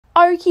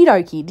Okie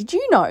dokie, did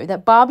you know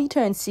that Barbie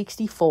turned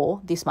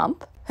 64 this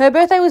month? Her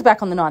birthday was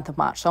back on the 9th of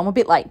March, so I'm a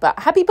bit late, but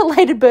happy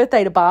belated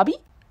birthday to Barbie.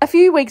 A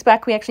few weeks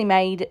back, we actually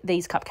made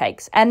these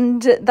cupcakes,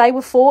 and they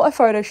were for a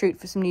photo shoot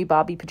for some new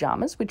Barbie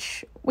pyjamas,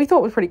 which we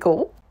thought was pretty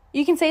cool.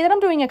 You can see that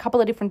I'm doing a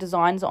couple of different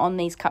designs on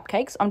these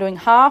cupcakes. I'm doing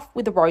half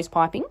with the rose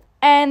piping,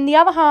 and the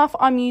other half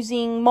I'm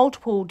using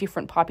multiple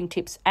different piping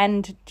tips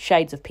and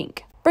shades of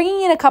pink.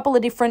 Bringing in a couple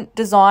of different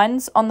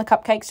designs on the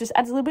cupcakes just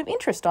adds a little bit of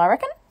interest, I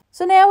reckon.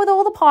 So now with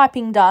all the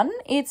piping done,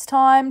 it's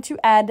time to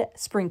add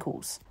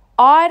sprinkles.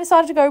 I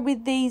decided to go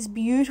with these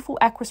beautiful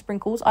aqua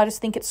sprinkles. I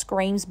just think it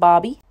screams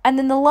Barbie. And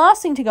then the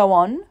last thing to go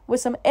on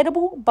was some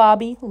edible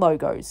Barbie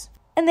logos.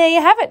 And there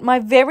you have it, my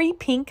very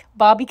pink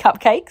Barbie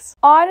cupcakes.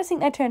 I just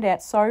think they turned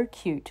out so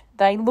cute.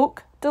 They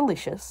look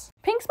delicious.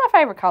 Pink's my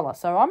favourite colour,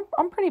 so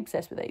I'm pretty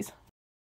obsessed with these.